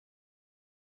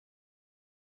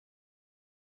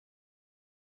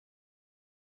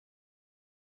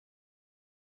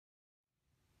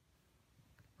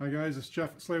Hi guys, it's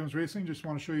Jeff at Slavens Racing. Just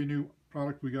want to show you a new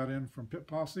product we got in from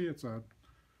Posse. It's a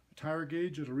tire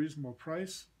gauge at a reasonable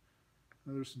price.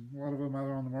 There's a lot of them out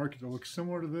there on the market that look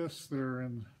similar to this. They're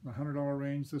in the $100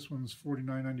 range. This one's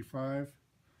 $49.95,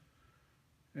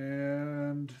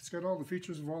 and it's got all the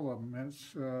features of all of them. And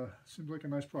it seems like a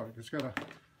nice product. It's got a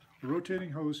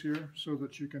rotating hose here so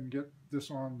that you can get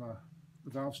this on the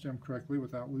valve stem correctly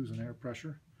without losing air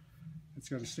pressure. It's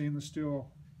got a stainless steel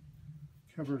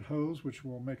covered hose which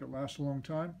will make it last a long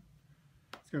time.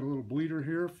 It's got a little bleeder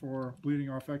here for bleeding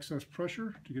off excess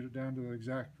pressure to get it down to the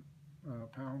exact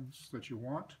pounds that you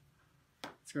want.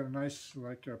 It's got a nice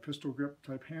pistol grip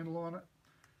type handle on it.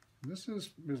 And this is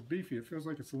beefy. It feels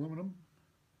like it's aluminum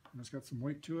and it's got some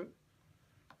weight to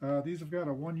it. These have got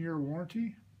a 1-year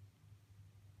warranty,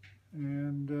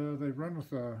 and they run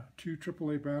with 2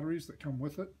 AAA batteries that come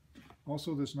with it.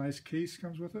 Also, this nice case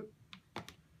comes with it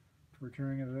for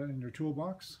carrying it in your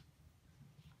toolbox.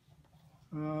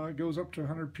 It goes up to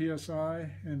 100 psi,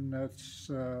 and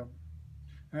that's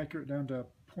accurate down to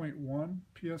 0.1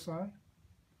 psi.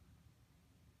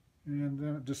 And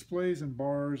then it displays in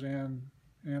bars and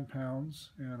pounds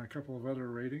and a couple of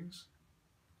other ratings.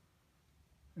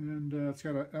 And it's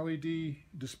got a LED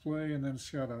display, and then it's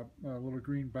got a little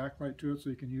green backlight to it so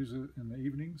you can use it in the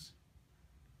evenings.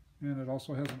 And it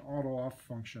also has an auto off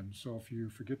function, so if you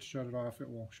forget to shut it off, it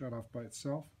will shut off by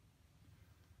itself.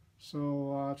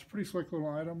 So it's a pretty slick little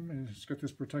item, and it's got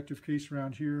this protective case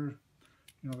around here,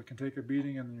 that can take a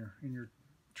beating in your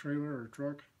trailer or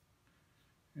truck.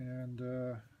 And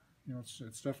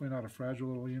it's definitely not a fragile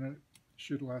little unit. It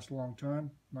should last a long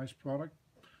time. Nice product.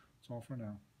 That's all for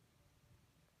now.